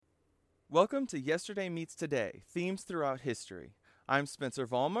Welcome to Yesterday Meets Today, Themes Throughout History. I'm Spencer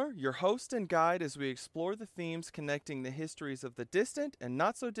Vollmer, your host and guide as we explore the themes connecting the histories of the distant and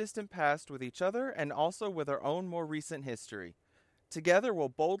not so distant past with each other and also with our own more recent history. Together, we'll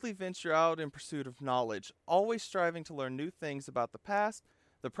boldly venture out in pursuit of knowledge, always striving to learn new things about the past,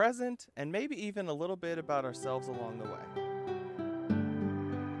 the present, and maybe even a little bit about ourselves along the way.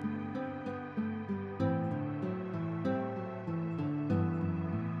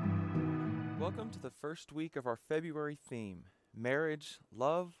 Welcome to the first week of our February theme, marriage,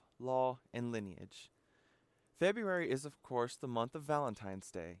 love, law, and lineage. February is, of course, the month of Valentine's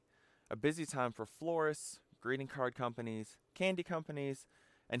Day, a busy time for florists, greeting card companies, candy companies,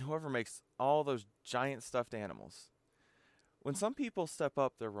 and whoever makes all those giant stuffed animals. When some people step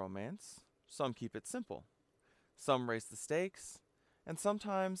up their romance, some keep it simple. Some raise the stakes, and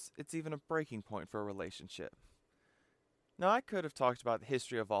sometimes it's even a breaking point for a relationship. Now, I could have talked about the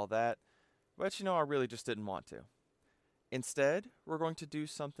history of all that, but I really just didn't want to. Instead, we're going to do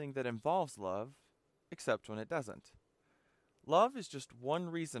something that involves love, except when it doesn't. Love is just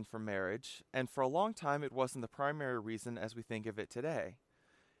one reason for marriage, and for a long time it wasn't the primary reason as we think of it today.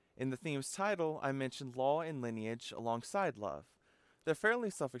 In the theme's title, I mentioned law and lineage alongside love. They're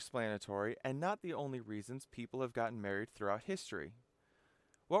fairly self-explanatory and not the only reasons people have gotten married throughout history.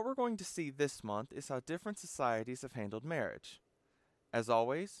 What we're going to see this month is how different societies have handled marriage. As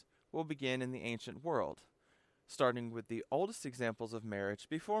always, we'll begin in the ancient world, starting with the oldest examples of marriage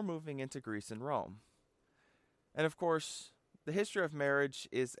before moving into Greece and Rome. And of course, the history of marriage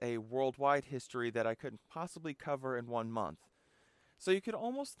is a worldwide history that I couldn't possibly cover in 1 month. So you could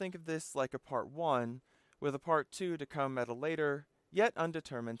almost think of this like a part 1, with a part 2 to come at a later, yet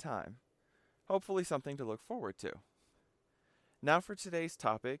undetermined time. Hopefully something to look forward to. Now for today's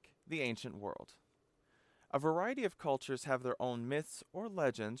topic, the ancient world. A variety of cultures have their own myths or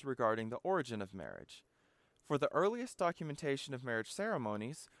legends regarding the origin of marriage. For the earliest documentation of marriage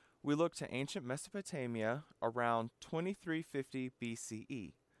ceremonies, we look to ancient Mesopotamia around 2350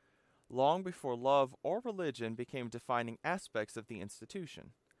 BCE, long before love or religion became defining aspects of the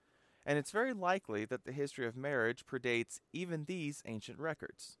institution. And it's very likely that the history of marriage predates even these ancient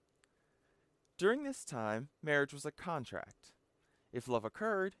records. During this time, marriage was a contract. If love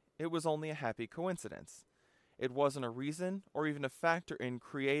occurred, it was only a happy coincidence. It wasn't a reason or even a factor in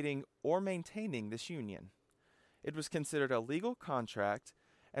creating or maintaining this union. It was considered a legal contract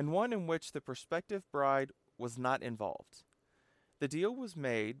and one in which the prospective bride was not involved. The deal was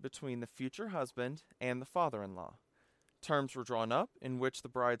made between the future husband and the father-in-law. Terms were drawn up in which the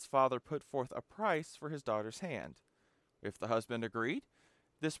bride's father put forth a price for his daughter's hand. If the husband agreed,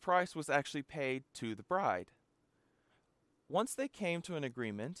 this price was actually paid to the bride. Once they came to an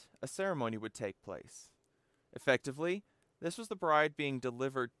agreement, a ceremony would take place. Effectively, this was the bride being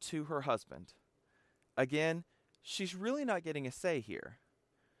delivered to her husband. Again, she's really not getting a say here.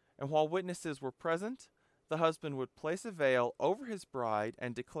 And while witnesses were present, the husband would place a veil over his bride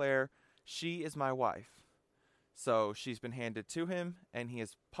and declare, "She is my wife." So she's been handed to him, and he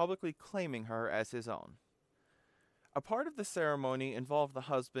is publicly claiming her as his own. A part of the ceremony involved the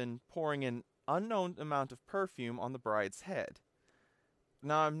husband pouring an unknown amount of perfume on the bride's head.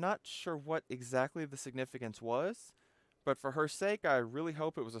 Now, I'm not sure what exactly the significance was, but for her sake, I really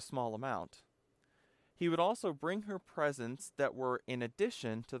hope it was a small amount. He would also bring her presents that were in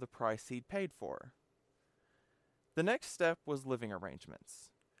addition to the price he'd paid for her. The next step was living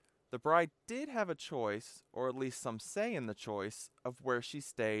arrangements. The bride did have a choice, or at least some say in the choice, of where she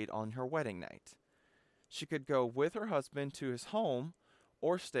stayed on her wedding night. She could go with her husband to his home,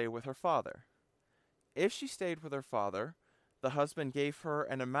 or stay with her father. If she stayed with her father, the husband gave her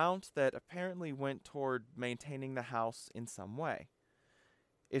an amount that apparently went toward maintaining the house in some way.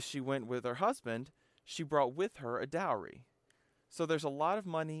 If she went with her husband, she brought with her a dowry. So there's a lot of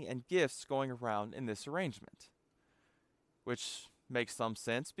money and gifts going around in this arrangement. Which makes some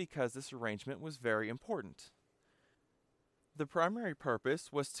sense because this arrangement was very important. The primary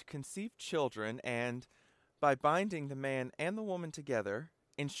purpose was to conceive children and, by binding the man and the woman together,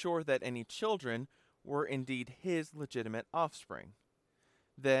 ensure that any children were indeed his legitimate offspring.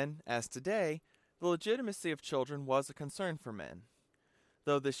 Then, as today, the legitimacy of children was a concern for men,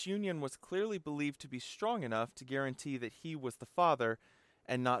 though this union was clearly believed to be strong enough to guarantee that he was the father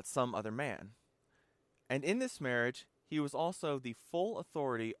and not some other man. And in this marriage, he was also the full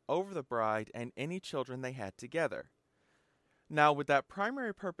authority over the bride and any children they had together. Now, with that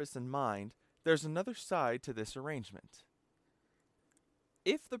primary purpose in mind, there's another side to this arrangement.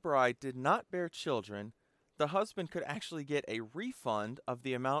 If the bride did not bear children, the husband could actually get a refund of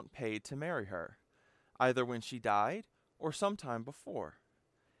the amount paid to marry her, either when she died or sometime before.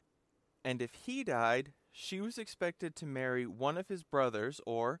 and if he died, she was expected to marry one of his brothers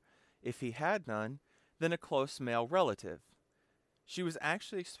or, if he had none, then a close male relative. She was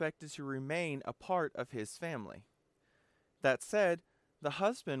actually expected to remain a part of his family. That said, the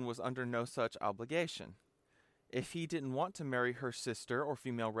husband was under no such obligation. If he didn't want to marry her sister or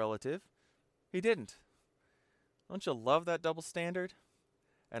female relative, he didn't. Don't you love that double standard?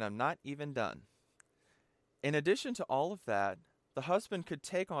 And I'm not even done. In addition to all of that, the husband could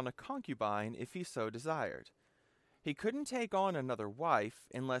take on a concubine if he so desired. He couldn't take on another wife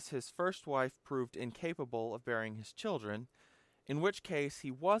unless his first wife proved incapable of bearing his children, in which case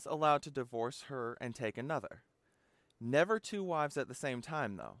he was allowed to divorce her and take another. Never two wives at the same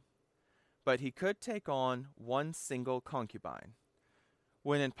time, though. But he could take on one single concubine.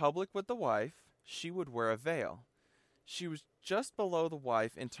 When in public with the wife, she would wear a veil. She was just below the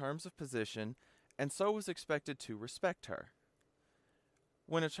wife in terms of position, and so was expected to respect her.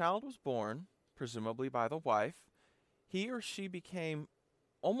 When a child was born, presumably by the wife, he or she became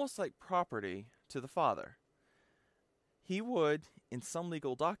almost like property to the father. He would, in some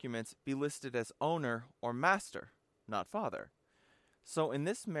legal documents, be listed as owner or master, not father. So in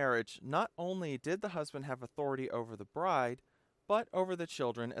this marriage, not only did the husband have authority over the bride, but over the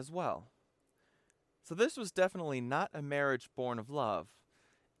children as well. So this was definitely not a marriage born of love.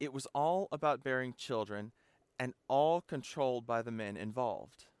 It was all about bearing children, and all controlled by the men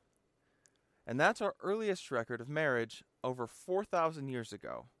involved. And that's our earliest record of marriage over 4,000 years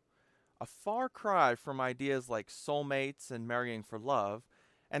ago. A far cry from ideas like soulmates and marrying for love,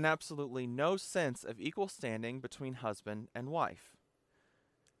 and absolutely no sense of equal standing between husband and wife.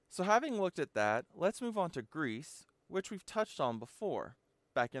 So having looked at that, let's move on to Greece, which we've touched on before,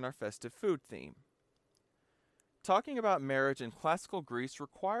 back in our festive food theme. Talking about marriage in classical Greece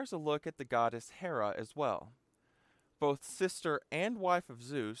requires a look at the goddess Hera as well. Both sister and wife of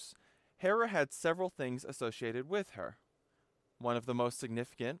Zeus, Hera had several things associated with her. One of the most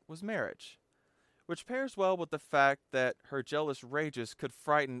significant was marriage, which pairs well with the fact that her jealous rages could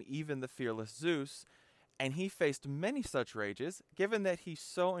frighten even the fearless Zeus, and he faced many such rages, given that he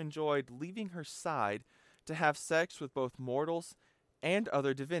so enjoyed leaving her side to have sex with both mortals and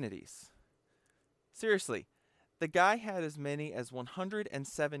other divinities. Seriously, the guy had as many as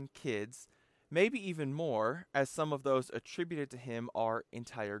 107 kids, maybe even more, as some of those attributed to him are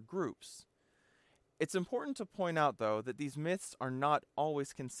entire groups. It's important to point out, though, that these myths are not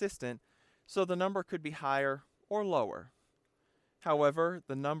always consistent, so the number could be higher or lower. However,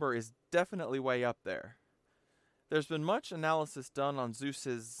 the number is definitely way up there. There's been much analysis done on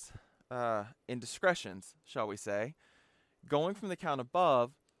Zeus's indiscretions, shall we say. Going from the count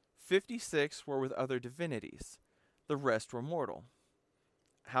above, 56 were with other divinities. The rest were mortal.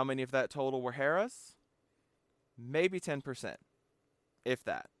 How many of that total were Hera's? Maybe 10%, if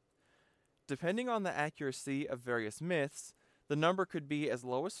that. Depending on the accuracy of various myths, the number could be as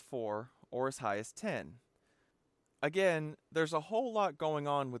low as 4 or as high as 10. Again, there's a whole lot going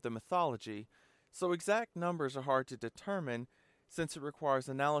on with the mythology, so exact numbers are hard to determine since it requires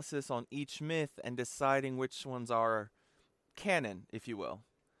analysis on each myth and deciding which ones are canon, if you will.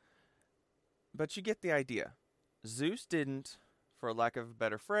 But you get the idea. Zeus didn't, for lack of a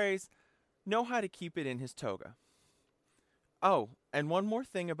better phrase, know how to keep it in his toga. Oh, and one more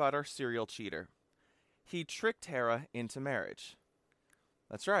thing about our serial cheater. He tricked Hera into marriage.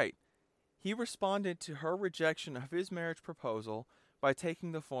 That's right. He responded to her rejection of his marriage proposal by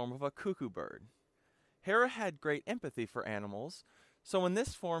taking the form of a cuckoo bird. Hera had great empathy for animals, so in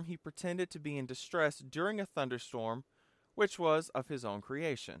this form he pretended to be in distress during a thunderstorm, which was of his own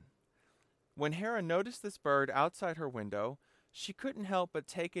creation. When Hera noticed this bird outside her window, she couldn't help but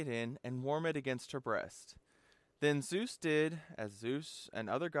take it in and warm it against her breast. Then Zeus did as Zeus and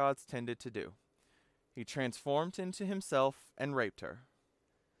other gods tended to do. He transformed into himself and raped her.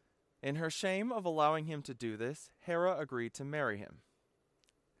 In her shame of allowing him to do this, Hera agreed to marry him.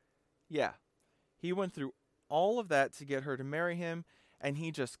 Yeah, he went through all of that to get her to marry him, and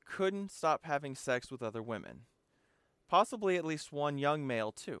he just couldn't stop having sex with other women. Possibly at least one young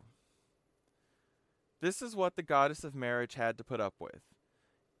male, too. This is what the goddess of marriage had to put up with.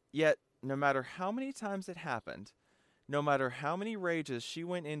 Yet, no matter how many times it happened, no matter how many rages she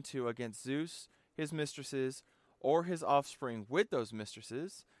went into against Zeus, his mistresses, or his offspring with those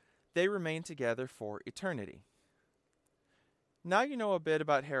mistresses, they remained together for eternity. Now you know a bit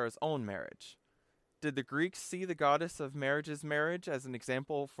about Hera's own marriage. Did the Greeks see the goddess of marriage's marriage as an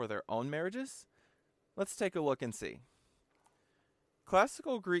example for their own marriages? Let's take a look and see.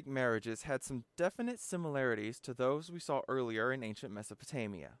 Classical Greek marriages had some definite similarities to those we saw earlier in ancient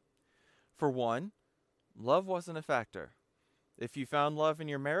Mesopotamia. For one, love wasn't a factor. If you found love in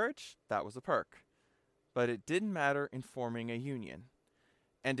your marriage, that was a perk. But it didn't matter in forming a union.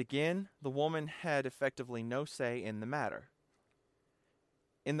 And again, the woman had effectively no say in the matter.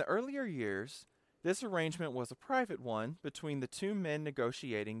 In the earlier years, this arrangement was a private one between the two men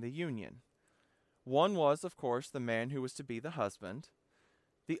negotiating the union. One was, of course, the man who was to be the husband.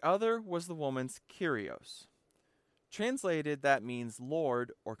 The other was the woman's Kyrios. Translated, that means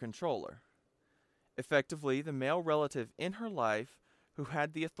lord or controller. Effectively, the male relative in her life who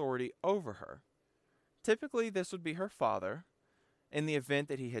had the authority over her. Typically, this would be her father. In the event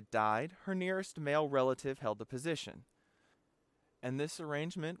that he had died, her nearest male relative held the position. And this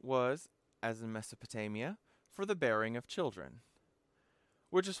arrangement was, as in Mesopotamia, for the bearing of children.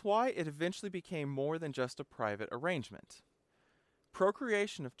 Which is why it eventually became more than just a private arrangement.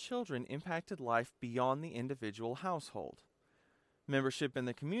 Procreation of children impacted life beyond the individual household. Membership in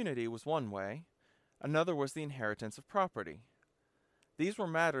the community was one way. Another was the inheritance of property. These were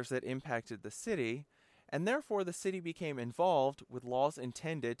matters that impacted the city, and therefore the city became involved with laws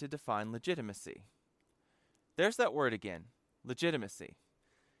intended to define legitimacy. There's that word again, legitimacy.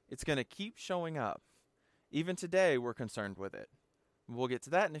 It's going to keep showing up. Even today we're concerned with it. We'll get to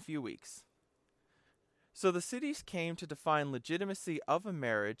that in a few weeks. So the cities came to define legitimacy of a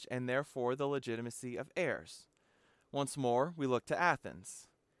marriage and therefore the legitimacy of heirs. Once more, we look to Athens.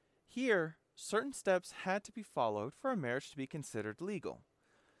 Here, certain steps had to be followed for a marriage to be considered legal.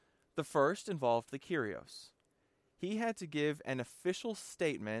 The first involved the Kyrios. He had to give an official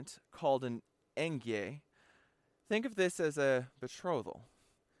statement called an engie. Think of this as a betrothal.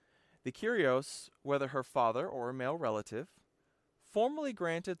 The Kyrios, whether her father or a male relative, formally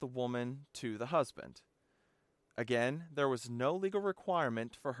granted the woman to the husband. Again, there was no legal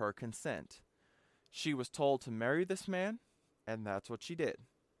requirement for her consent. She was told to marry this man, and that's what she did.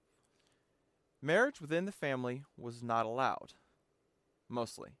 Marriage within the family was not allowed.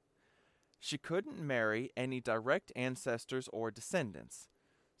 Mostly. She couldn't marry any direct ancestors or descendants,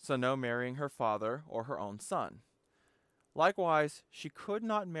 so no marrying her father or her own son. Likewise, she could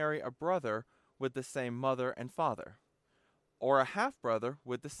not marry a brother with the same mother and father, or a half-brother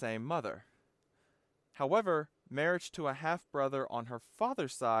with the same mother. However, marriage to a half-brother on her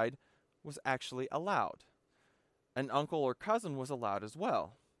father's side was actually allowed. An uncle or cousin was allowed as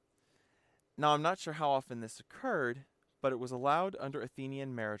well. Now, I'm not sure how often this occurred, but it was allowed under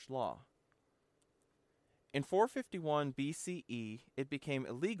Athenian marriage law. In 451 BCE, it became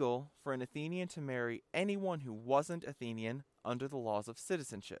illegal for an Athenian to marry anyone who wasn't Athenian under the laws of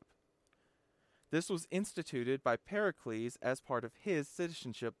citizenship. This was instituted by Pericles as part of his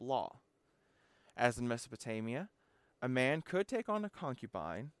citizenship law. As in Mesopotamia, a man could take on a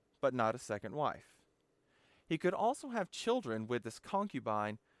concubine, but not a second wife. He could also have children with this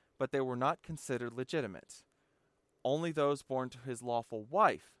concubine, but they were not considered legitimate. Only those born to his lawful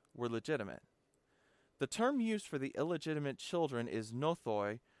wife were legitimate. The term used for the illegitimate children is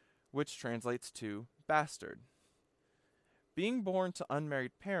nothoi, which translates to bastard. Being born to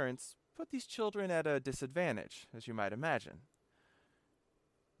unmarried parents put these children at a disadvantage, as you might imagine.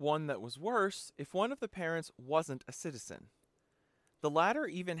 One that was worse if one of the parents wasn't a citizen. The latter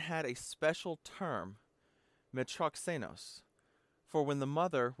even had a special term, metroxenos, for when the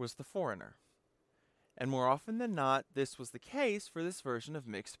mother was the foreigner. And more often than not, this was the case for this version of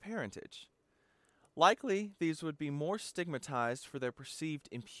mixed parentage. Likely, these would be more stigmatized for their perceived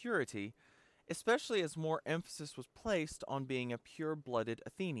impurity, especially as more emphasis was placed on being a pure-blooded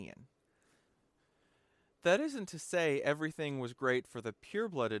Athenian. That isn't to say everything was great for the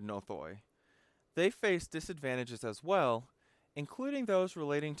pure-blooded nothoi. They faced disadvantages as well, including those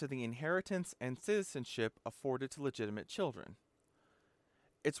relating to the inheritance and citizenship afforded to legitimate children.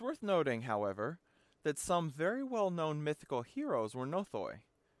 It's worth noting, however, that some very well-known mythical heroes were nothoi.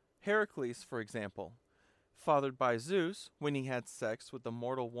 Heracles, for example, fathered by Zeus when he had sex with the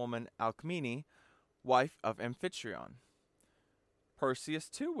mortal woman Alcmene, wife of Amphitryon. Perseus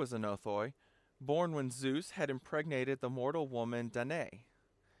too was a nothoi, born when Zeus had impregnated the mortal woman Danae.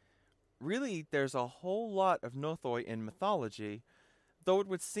 Really, there's a whole lot of nothoi in mythology, though it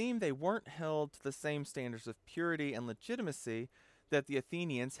would seem they weren't held to the same standards of purity and legitimacy that the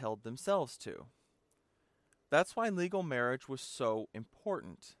Athenians held themselves to. That's why legal marriage was so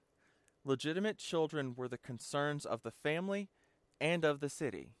important. Legitimate children were the concerns of the family and of the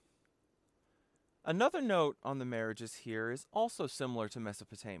city. Another note on the marriages here is also similar to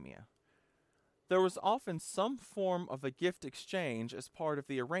Mesopotamia. There was often some form of a gift exchange as part of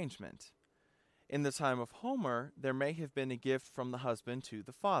the arrangement. In the time of Homer, there may have been a gift from the husband to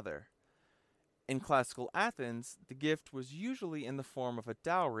the father. In classical Athens, the gift was usually in the form of a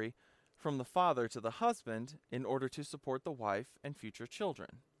dowry from the father to the husband in order to support the wife and future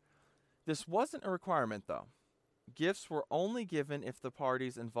children. This wasn't a requirement, though. Gifts were only given if the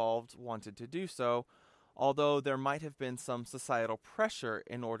parties involved wanted to do so, although there might have been some societal pressure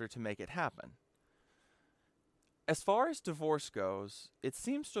in order to make it happen. As far as divorce goes, it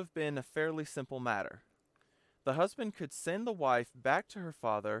seems to have been a fairly simple matter. The husband could send the wife back to her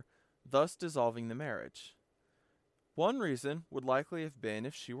father, thus dissolving the marriage. One reason would likely have been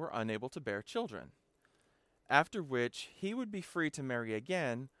if she were unable to bear children, after which he would be free to marry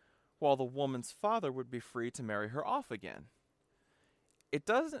again, while the woman's father would be free to marry her off again. It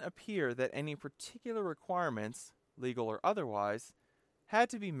doesn't appear that any particular requirements, legal or otherwise, had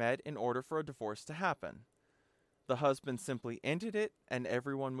to be met in order for a divorce to happen. The husband simply ended it and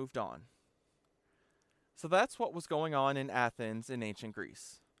everyone moved on. So that's what was going on in Athens in ancient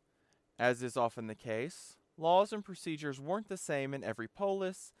Greece. As is often the case, laws and procedures weren't the same in every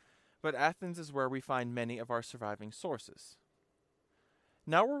polis, but Athens is where we find many of our surviving sources.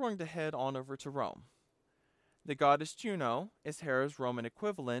 Now we're going to head on over to Rome. The goddess Juno is Hera's Roman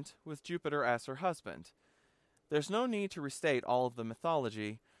equivalent, with Jupiter as her husband. There's no need to restate all of the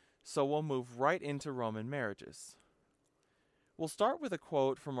mythology, so we'll move right into Roman marriages. We'll start with a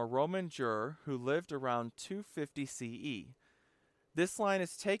quote from a Roman juror who lived around 250 CE. This line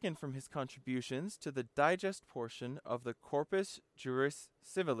is taken from his contributions to the digest portion of the Corpus Juris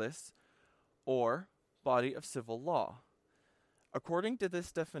Civilis, or Body of Civil Law. According to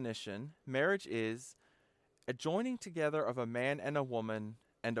this definition, marriage is a joining together of a man and a woman,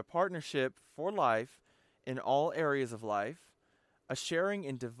 and a partnership for life in all areas of life, a sharing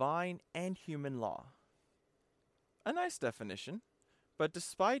in divine and human law. A nice definition, but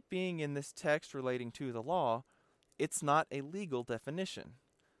despite being in this text relating to the law, it's not a legal definition.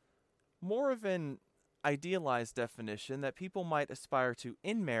 More of an idealized definition that people might aspire to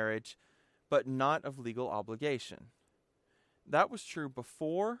in marriage, but not of legal obligation. That was true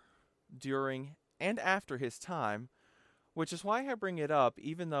before, during, and after his time, which is why I bring it up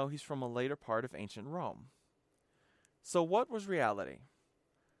even though he's from a later part of ancient Rome. So what was reality?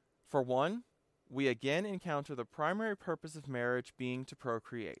 For one, we again encounter the primary purpose of marriage being to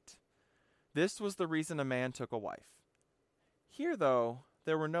procreate. This was the reason a man took a wife. Here, though,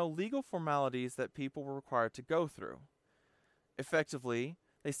 there were no legal formalities that people were required to go through. Effectively,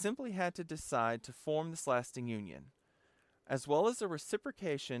 they simply had to decide to form this lasting union, as well as a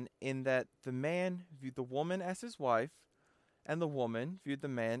reciprocation in that the man viewed the woman as his wife, and the woman viewed the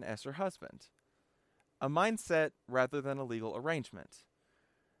man as her husband. A mindset rather than a legal arrangement.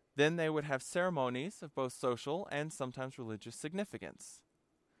 Then they would have ceremonies of both social and sometimes religious significance.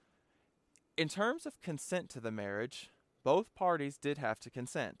 In terms of consent to the marriage, both parties did have to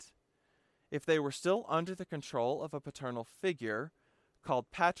consent. If they were still under the control of a paternal figure,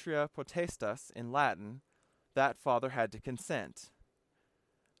 called patria potestas in Latin, that father had to consent.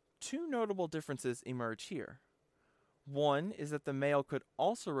 Two notable differences emerge here. One is that the male could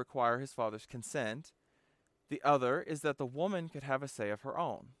also require his father's consent. The other is that the woman could have a say of her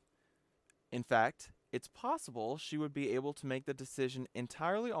own. In fact, it's possible she would be able to make the decision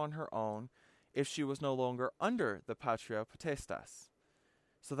entirely on her own if she was no longer under the patria potestas.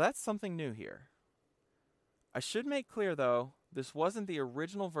 So that's something new here. I should make clear, though, this wasn't the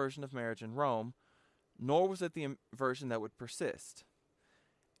original version of marriage in Rome, nor was it the version that would persist.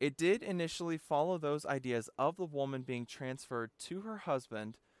 It did initially follow those ideas of the woman being transferred to her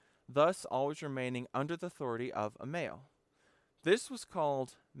husband, thus always remaining under the authority of a male. This was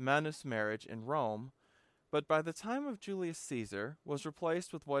called manus marriage in Rome, but by the time of Julius Caesar was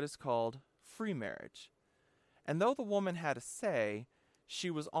replaced with what is called free marriage. And though the woman had a say, she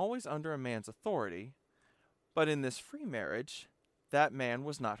was always under a man's authority, but in this free marriage, that man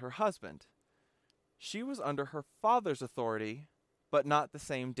was not her husband. She was under her father's authority, but not the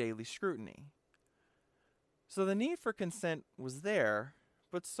same daily scrutiny. So the need for consent was there,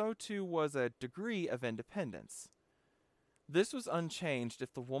 but so too was a degree of independence. This was unchanged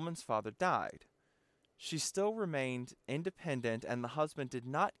if the woman's father died. She still remained independent and the husband did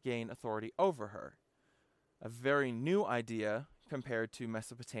not gain authority over her. A very new idea compared to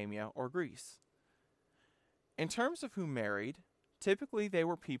Mesopotamia or Greece. In terms of who married, typically they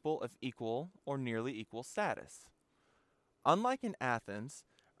were people of equal or nearly equal status. Unlike in Athens,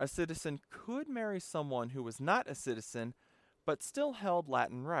 a citizen could marry someone who was not a citizen but still held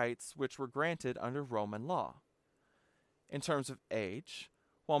Latin rights which were granted under Roman law. In terms of age,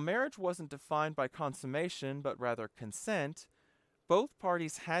 while marriage wasn't defined by consummation but rather consent, both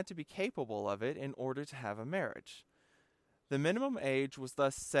parties had to be capable of it in order to have a marriage. The minimum age was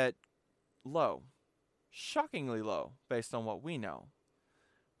thus set low, shockingly low based on what we know.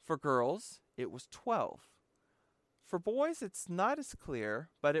 For girls, it was 12. For boys, it's not as clear,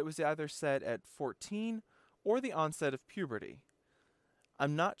 but it was either set at 14 or the onset of puberty.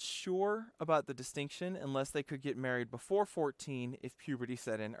 I'm not sure about the distinction unless they could get married before 14 if puberty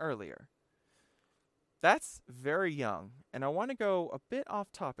set in earlier. That's very young, and I want to go a bit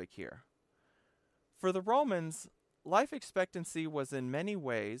off topic here. For the Romans, life expectancy was in many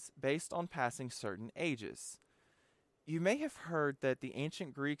ways based on passing certain ages. You may have heard that the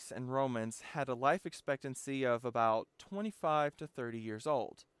ancient Greeks and Romans had a life expectancy of about 25 to 30 years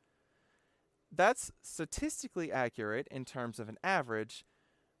old. That's statistically accurate in terms of an average,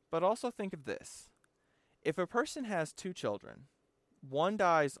 but also think of this. If a person has 2 children, one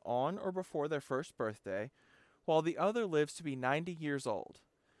dies on or before their first birthday, while the other lives to be 90 years old,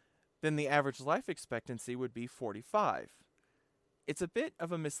 then the average life expectancy would be 45. It's a bit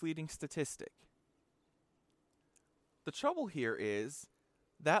of a misleading statistic. The trouble here is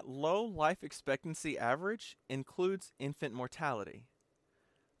that low life expectancy average includes infant mortality.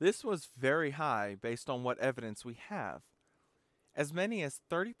 This was very high based on what evidence we have. As many as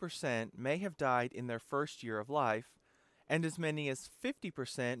 30% may have died in their first year of life, and as many as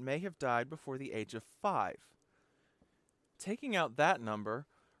 50% may have died before the age of 5. Taking out that number,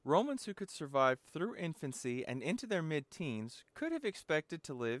 Romans who could survive through infancy and into their mid-teens could have expected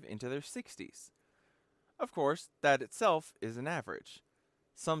to live into their 60s. Of course, that itself is an average.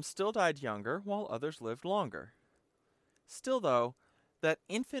 Some still died younger, while others lived longer. Still, though, that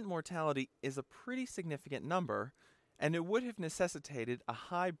infant mortality is a pretty significant number, and it would have necessitated a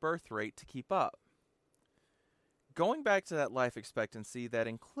high birth rate to keep up. Going back to that life expectancy that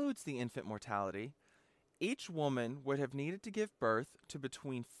includes the infant mortality, each woman would have needed to give birth to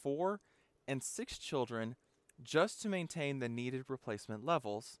between 4 and 6 children just to maintain the needed replacement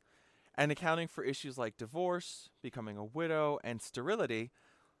levels, and accounting for issues like divorce, becoming a widow, and sterility,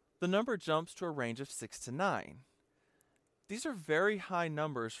 the number jumps to a range of 6 to 9. These are very high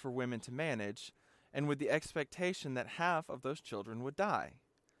numbers for women to manage, and with the expectation that half of those children would die.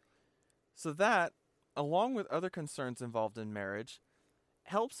 So that, along with other concerns involved in marriage,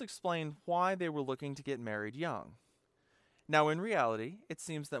 helps explain why they were looking to get married young. Now, in reality, it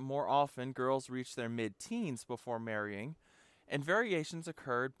seems that more often girls reach their mid-teens before marrying, and variations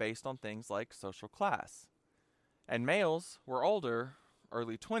occurred based on things like social class. And males were older,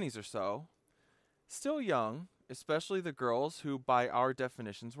 early 20s or so, still young, especially the girls who by our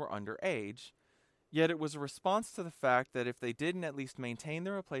definitions were underage, yet it was a response to the fact that if they didn't at least maintain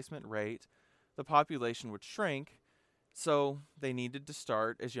the replacement rate, the population would shrink, so they needed to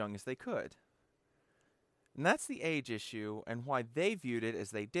start as young as they could. And that's the age issue and why they viewed it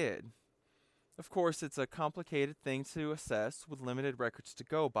as they did. Of course, it's a complicated thing to assess with limited records to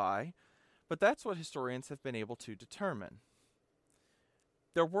go by, but that's what historians have been able to determine.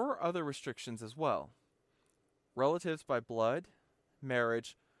 There were other restrictions as well. Relatives by blood,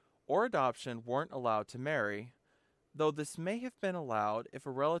 marriage, or adoption weren't allowed to marry, though this may have been allowed if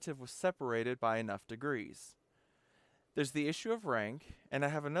a relative was separated by enough degrees. There's the issue of rank, and I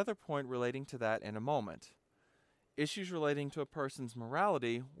have another point relating to that in a moment. Issues relating to a person's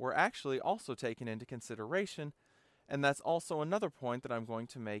morality were actually also taken into consideration, and that's also another point that I'm going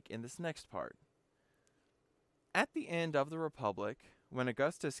to make in this next part. At the end of the Republic, when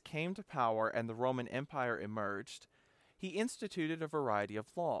Augustus came to power and the Roman Empire emerged, he instituted a variety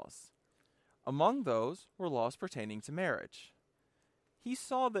of laws. Among those were laws pertaining to marriage. He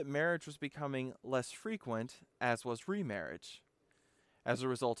saw that marriage was becoming less frequent, as was remarriage. As a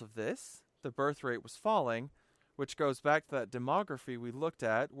result of this, the birth rate was falling, which goes back to that demography we looked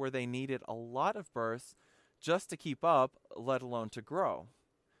at where they needed a lot of births just to keep up, let alone to grow.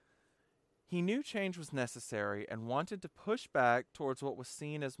 He knew change was necessary and wanted to push back towards what was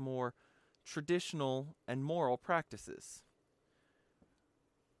seen as more traditional and moral practices.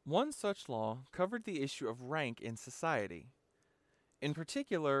 One such law covered the issue of rank in society. In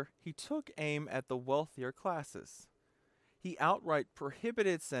particular, he took aim at the wealthier classes. He outright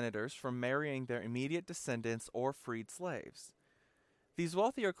prohibited senators from marrying their immediate descendants or freed slaves. These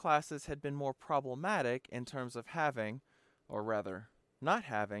wealthier classes had been more problematic in terms of having, or rather, not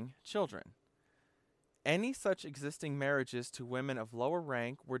having, children. Any such existing marriages to women of lower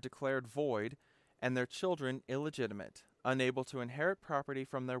rank were declared void and their children illegitimate, unable to inherit property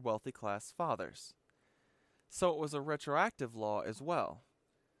from their wealthy class fathers. So it was a retroactive law as well.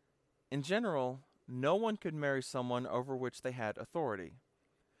 In general, no one could marry someone over which they had authority.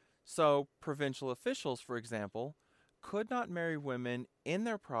 So, provincial officials, for example, could not marry women in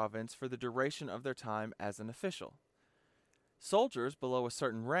their province for the duration of their time as an official. Soldiers below a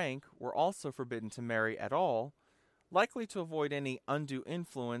certain rank were also forbidden to marry at all, likely to avoid any undue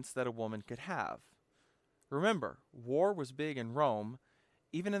influence that a woman could have. Remember, war was big in Rome.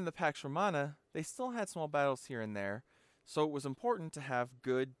 Even in the Pax Romana, they still had small battles here and there, so it was important to have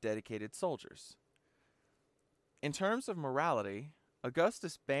good, dedicated soldiers. In terms of morality,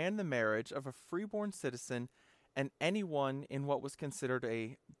 Augustus banned the marriage of a freeborn citizen and anyone in what was considered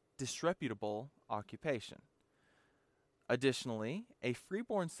a disreputable occupation. Additionally, a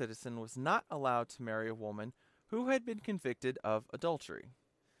freeborn citizen was not allowed to marry a woman who had been convicted of adultery.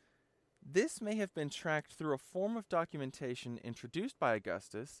 This may have been tracked through a form of documentation introduced by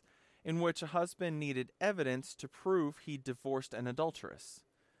Augustus, in which a husband needed evidence to prove he divorced an adulteress.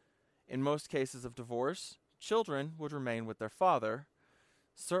 In most cases of divorce, children would remain with their father,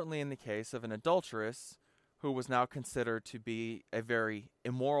 certainly in the case of an adulteress who was now considered to be a very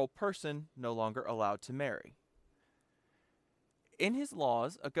immoral person no longer allowed to marry. In his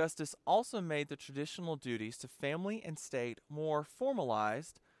laws, Augustus also made the traditional duties to family and state more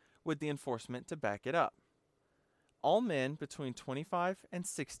formalized, with the enforcement to back it up. All men between 25 and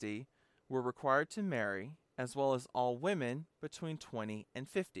 60 were required to marry, as well as all women between 20 and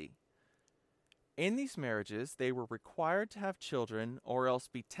 50. In these marriages, they were required to have children or else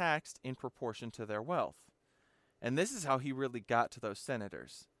be taxed in proportion to their wealth. And this is how he really got to those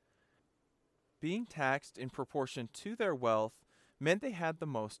senators. Being taxed in proportion to their wealth meant they had the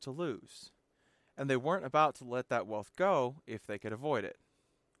most to lose, and they weren't about to let that wealth go if they could avoid it.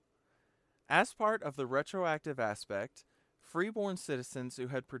 As part of the retroactive aspect, freeborn citizens who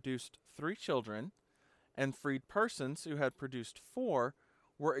had produced 3 children and freed persons who had produced 4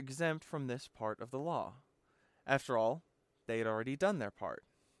 were exempt from this part of the law. After all, they had already done their part.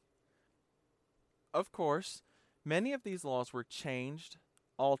 Of course, many of these laws were changed,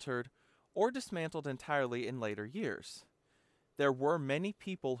 altered, or dismantled entirely in later years. There were many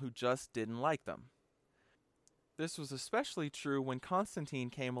people who just didn't like them. This was especially true when Constantine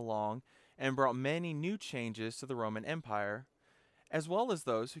came along and brought many new changes to the Roman Empire, as well as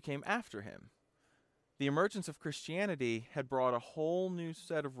those who came after him. The emergence of Christianity had brought a whole new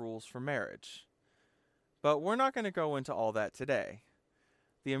set of rules for marriage. But we're not going to go into all that today.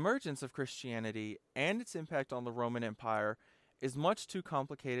 The emergence of Christianity and its impact on the Roman Empire is much too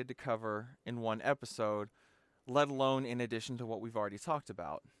complicated to cover in one episode, let alone in addition to what we've already talked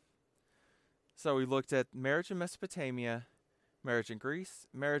about. So we looked at marriage in Mesopotamia, marriage in Greece,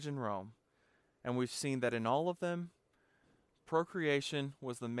 marriage in Rome. And we've seen that in all of them, procreation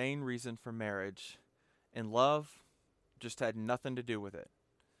was the main reason for marriage, and love just had nothing to do with it.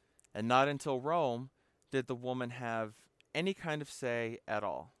 And not until Rome did the woman have any kind of say at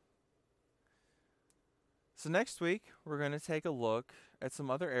all. So next week, we're going to take a look at some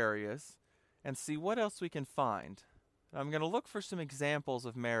other areas and see what else we can find. I'm going to look for some examples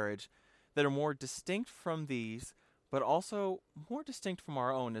of marriage that are more distinct from these, but also more distinct from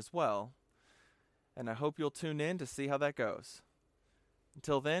our own as well. And I hope you'll tune in to see how that goes.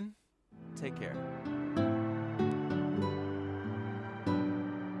 Until then, take care.